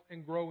accountable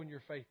and grow in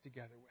your faith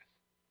together with.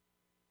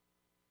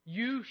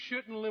 You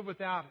shouldn't live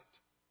without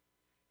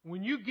it.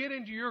 When you get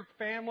into your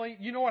family,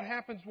 you know what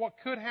happens, what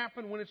could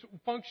happen when it's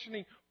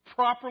functioning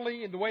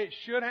properly and the way it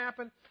should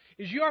happen,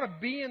 is you ought to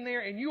be in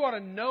there and you ought to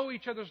know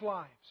each other's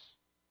lives.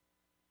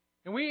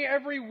 And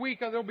every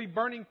week, there'll be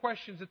burning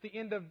questions at the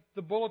end of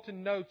the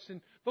bulletin notes.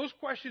 And those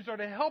questions are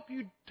to help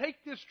you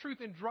take this truth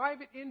and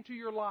drive it into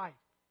your life.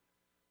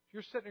 If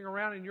you're sitting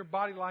around in your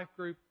body life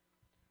group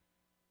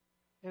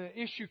and an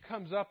issue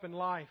comes up in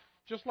life,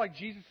 just like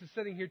Jesus is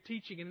sitting here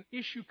teaching, and an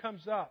issue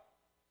comes up,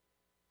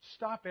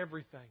 stop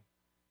everything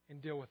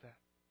and deal with that.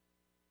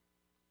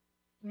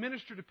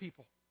 Minister to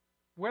people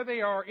where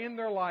they are in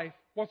their life,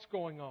 what's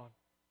going on.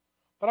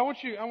 But I want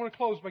to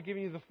close by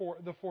giving you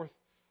the fourth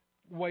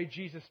way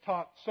Jesus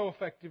taught so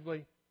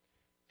effectively.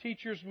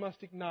 Teachers must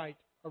ignite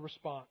a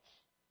response.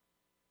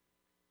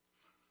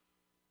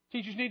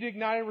 Teachers need to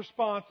ignite a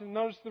response, and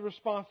notice the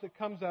response that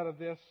comes out of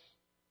this.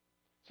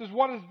 It says,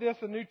 what is this?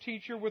 A new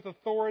teacher with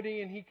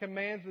authority, and he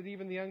commands that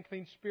even the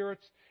unclean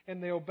spirits,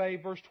 and they obey.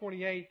 Verse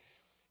 28,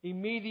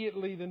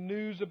 immediately the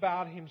news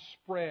about him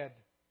spread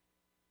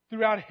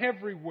throughout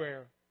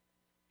everywhere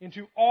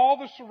into all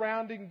the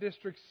surrounding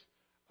districts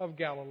of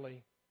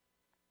Galilee.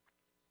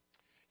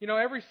 You know,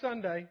 every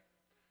Sunday,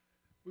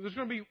 you're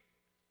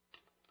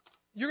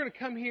going to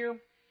come here,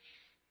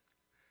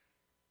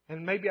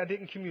 and maybe I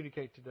didn't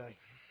communicate today.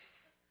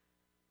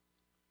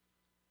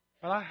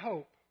 But I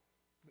hope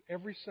that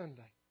every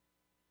Sunday,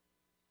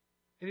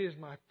 it is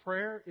my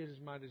prayer, it is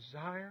my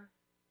desire,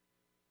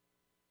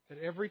 that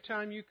every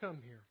time you come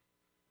here,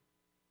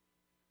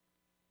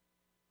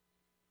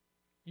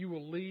 you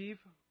will leave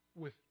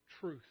with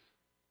truth.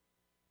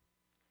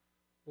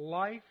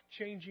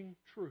 Life-changing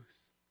truth.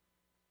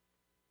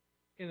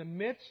 In the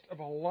midst of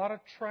a lot of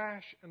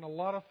trash and a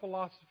lot of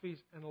philosophies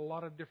and a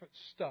lot of different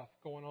stuff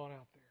going on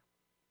out there.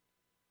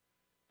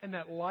 And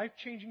that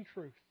life-changing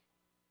truth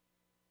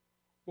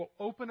will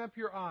open up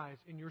your eyes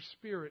and your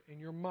spirit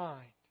and your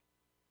mind,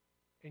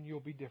 and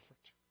you'll be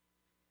different.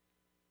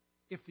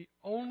 If the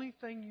only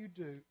thing you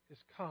do is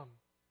come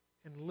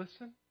and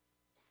listen,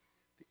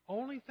 the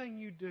only thing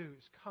you do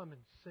is come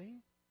and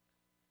sing,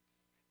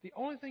 the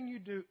only thing you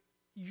do,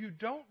 you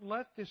don't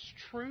let this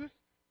truth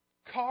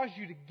cause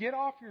you to get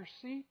off your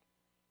seat,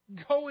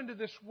 go into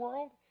this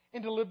world,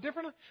 and to live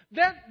differently.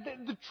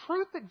 The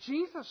truth that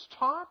Jesus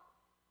taught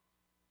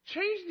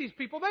changed these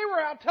people. They were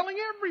out telling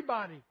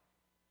everybody.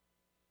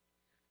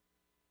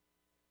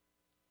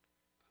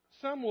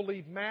 Some will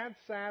leave mad,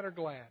 sad, or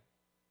glad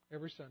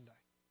every Sunday.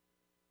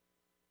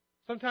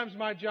 Sometimes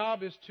my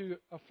job is to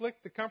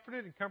afflict the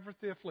comforted and comfort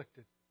the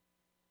afflicted.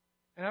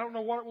 And I don't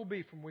know what it will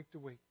be from week to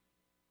week.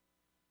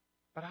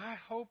 But I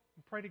hope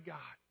and pray to God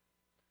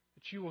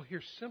that you will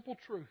hear simple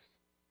truth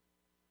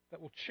that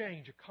will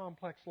change a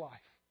complex life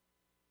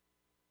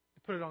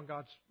and put it on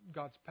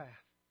God's path.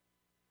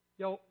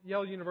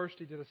 Yale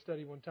University did a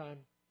study one time.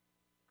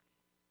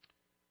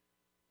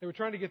 They were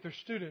trying to get their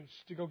students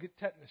to go get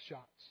tetanus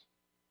shots.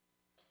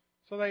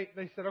 So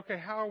they said, okay,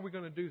 how are we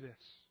going to do this?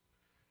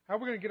 How are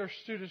we going to get our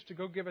students to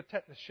go give a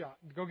tetanus shot?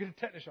 Go get a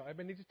tetanus shot.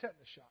 Everybody needs a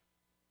tetanus shot.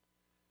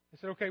 They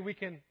said, okay, we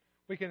can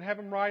have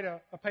them write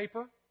a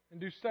paper and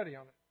do study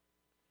on it.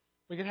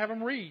 We can have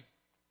them read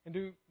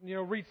and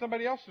read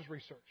somebody else's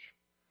research.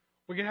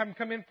 We can have them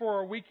come in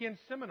for a weekend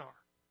seminar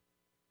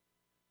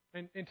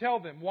and tell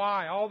them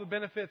why, all the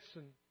benefits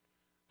and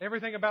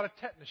everything about a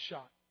tetanus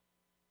shot.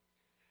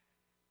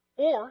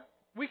 Or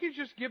we could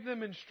just give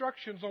them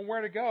instructions on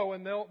where to go,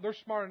 and they're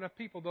smart enough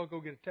people, they'll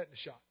go get a tetanus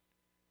shot.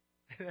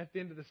 And at the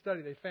end of the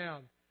study, they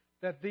found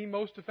that the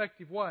most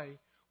effective way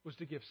was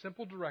to give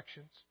simple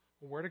directions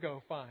on where to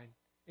go, find,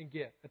 and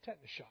get a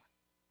tetanus shot.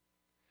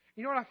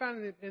 You know what I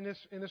found in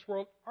this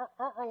world?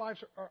 Our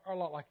lives are a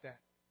lot like that.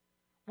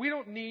 We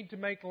don't need to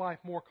make life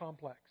more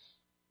complex.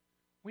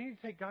 We need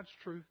to take God's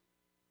truth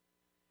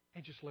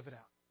and just live it out.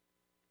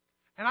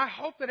 And I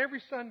hope that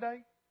every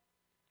Sunday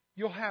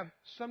you'll have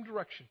some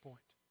direction point.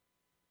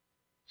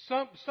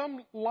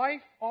 Some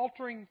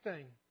life-altering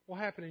thing will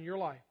happen in your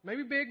life.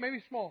 Maybe big,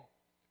 maybe small.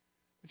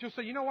 But you'll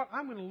say, you know what?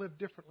 I'm going to live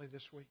differently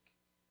this week.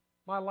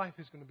 My life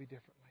is going to be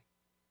differently.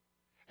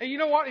 And you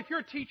know what? If you're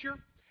a teacher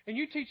and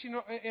you teach, and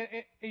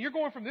you're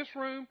going from this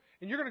room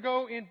and you're going to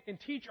go and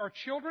teach our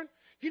children,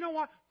 you know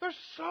what? They're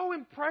so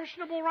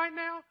impressionable right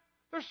now.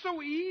 They're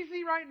so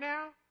easy right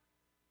now.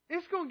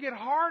 It's going to get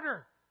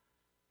harder.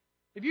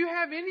 If you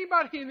have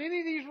anybody in any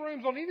of these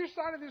rooms, on either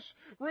side of this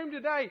room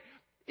today,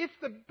 it's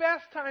the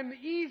best time, the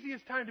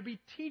easiest time to be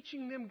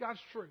teaching them God's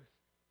truth.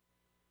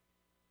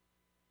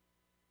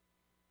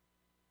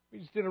 We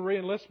just did a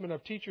re-enlistment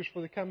of teachers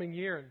for the coming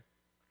year, and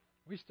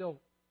we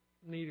still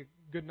need a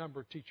good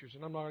number of teachers,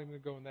 and I'm not even going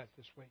to go in that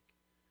this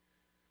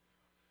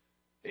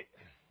week.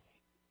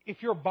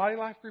 If you're a Body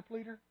Life group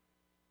leader,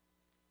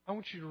 I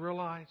want you to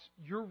realize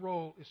your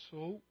role is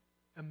so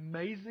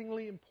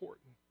amazingly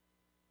important.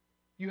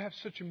 You have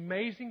such an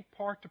amazing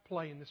part to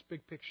play in this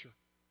big picture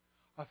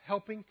of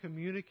helping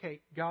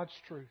communicate God's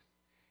truth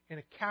in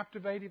a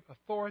captivating,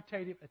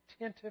 authoritative,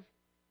 attentive,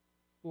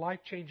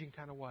 life-changing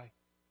kind of way.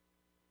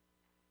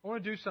 I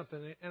want to do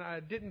something, and I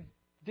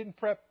didn't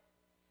prep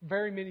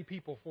very many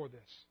people for this.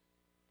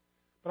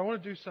 But I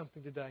want to do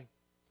something today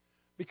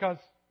because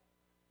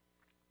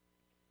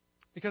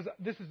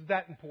this is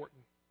that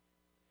important.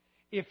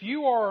 If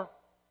you are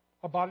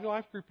a Body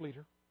Life group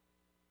leader,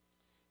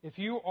 if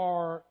you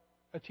are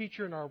a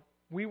teacher in our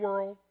We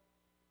World,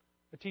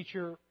 a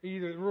teacher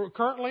either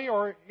currently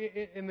or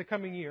in the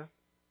coming year,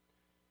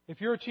 if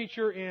you're a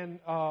teacher in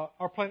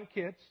our Planet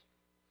Kids,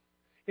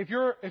 if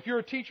you're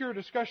a teacher, a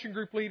discussion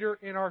group leader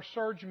in our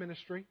Surge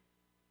ministry,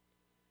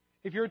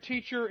 if you're a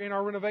teacher in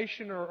our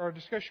renovation or a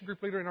discussion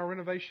group leader in our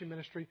renovation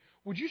ministry,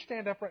 would you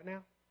stand up right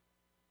now?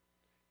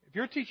 If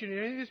you're teaching in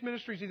any of these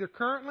ministries, either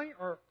currently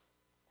or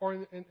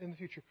in the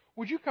future,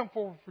 would you come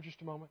forward for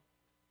just a moment?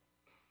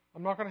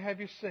 I'm not going to have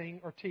you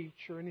sing or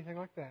teach or anything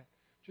like that.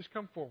 Just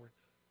come forward.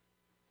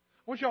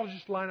 I want you all to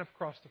just line up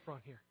across the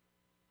front here.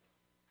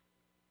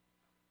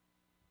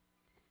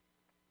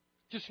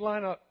 Just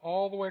line up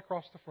all the way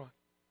across the front.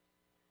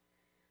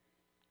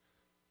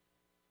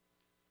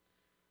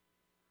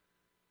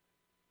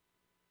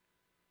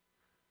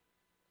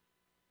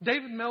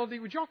 David and Melody,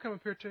 would y'all come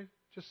up here too?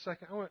 Just a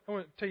second. I want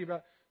to tell you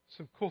about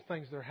some cool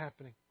things that are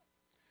happening.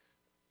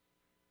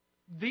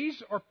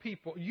 These are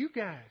people, you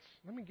guys,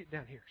 let me get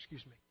down here,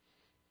 excuse me.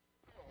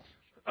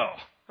 Oh,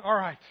 all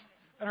right.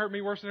 That hurt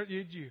me worse than it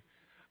did you.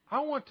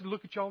 I want to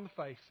look at y'all in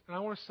the face, and I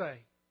want to say,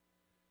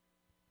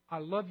 I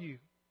love you.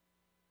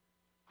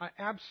 I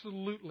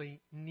absolutely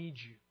need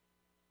you.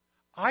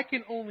 I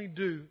can only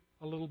do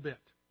a little bit.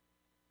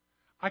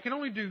 I can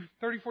only do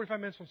 30, 45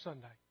 minutes on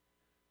Sunday.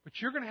 But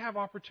you're going to have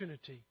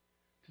opportunity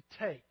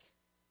to take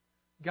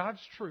God's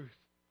truth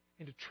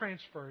and to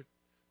transfer it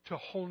to a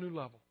whole new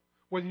level.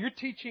 Whether you're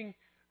teaching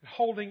and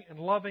holding and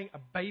loving a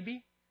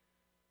baby,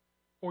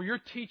 or you're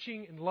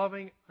teaching and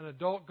loving an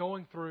adult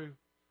going through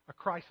a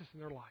crisis in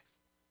their life.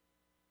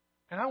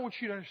 And I want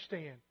you to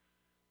understand,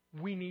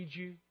 we need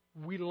you,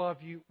 we love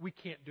you, we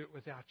can't do it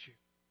without you.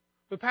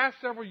 For the past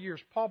several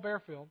years, Paul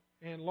Bearfield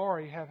and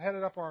Laurie have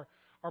headed up our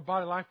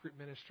Body Life Group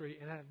ministry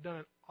and have done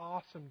an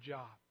awesome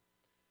job.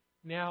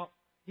 Now,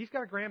 he's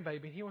got a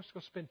grandbaby, and he wants to go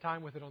spend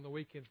time with it on the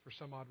weekends for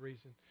some odd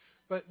reason.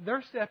 But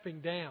they're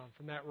stepping down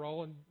from that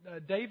role. And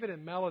David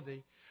and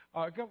Melody,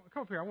 come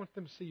up here. I want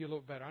them to see you a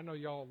little better. I know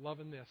y'all are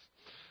loving this.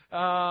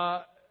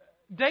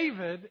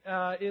 David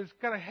is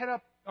going to head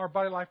up our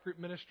Body Life Group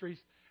ministries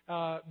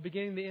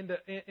beginning the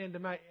end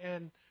of May.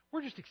 And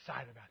we're just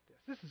excited about this.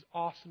 This is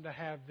awesome to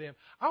have them.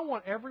 I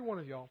want every one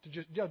of y'all to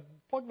just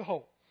plug the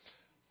hole.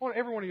 I want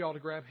every one of y'all to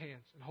grab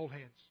hands and hold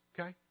hands,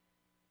 okay?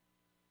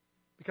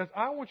 Because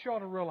I want you all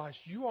to realize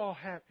you all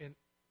have an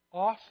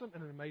awesome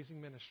and an amazing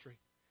ministry,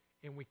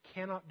 and we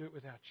cannot do it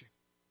without you.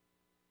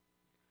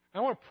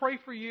 I want to pray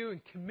for you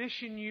and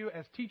commission you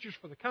as teachers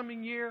for the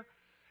coming year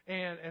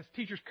and as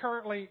teachers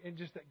currently, and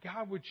just that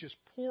God would just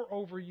pour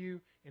over you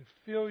and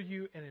fill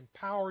you and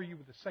empower you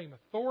with the same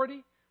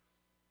authority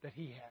that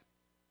He had.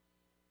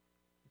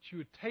 That you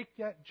would take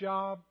that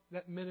job,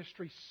 that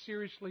ministry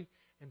seriously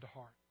and to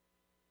heart.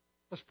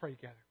 Let's pray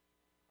together.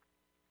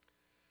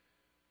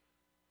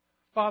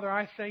 Father,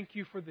 I thank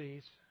you for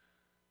these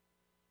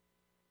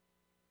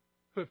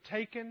who have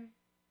taken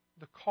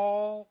the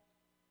call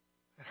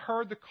and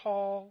heard the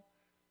call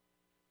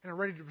and are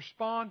ready to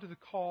respond to the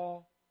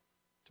call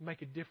to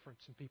make a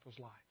difference in people's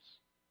lives.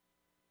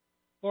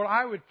 Lord,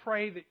 I would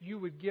pray that you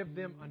would give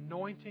them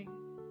anointing,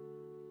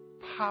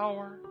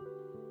 power,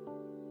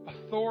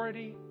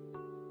 authority,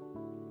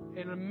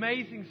 an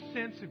amazing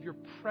sense of your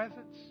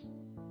presence.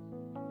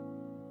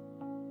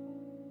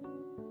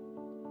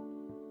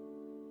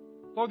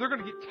 Lord, they're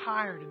going to get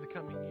tired in the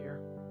coming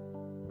year.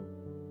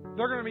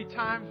 There are going to be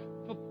times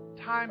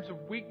of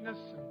weakness.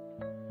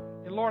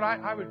 And Lord,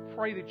 I would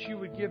pray that you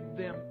would give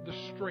them the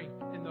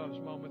strength in those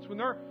moments. When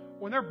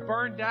they're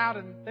burned out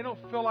and they don't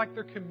feel like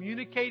they're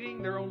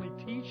communicating, they're only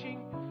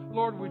teaching,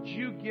 Lord, would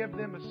you give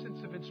them a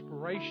sense of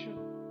inspiration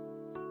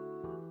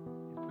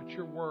and put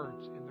your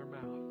words in their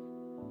mouth.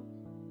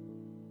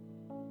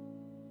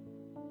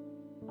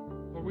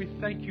 Lord, we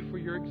thank you for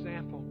your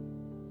example.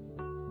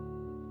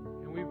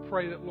 We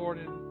pray that, Lord,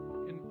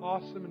 in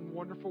awesome and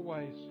wonderful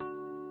ways,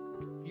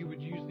 you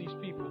would use these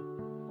people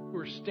who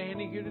are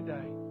standing here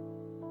today,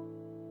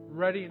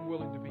 ready and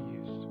willing to be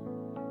used.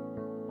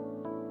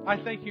 I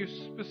thank you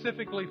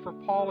specifically for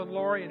Paul and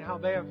Laurie and how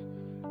they have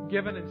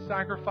given and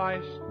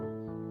sacrificed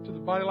to the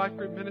Body Life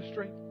Group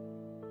ministry.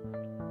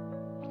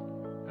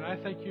 I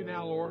thank you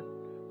now, Lord,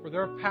 for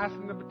their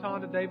passing the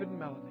baton to David and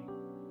Melanie.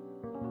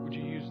 Would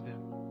you use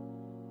them?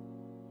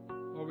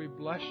 Lord, we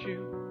bless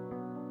you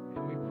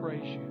and we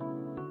praise you.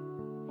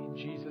 In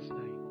Jesus'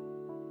 name,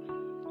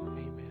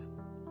 amen.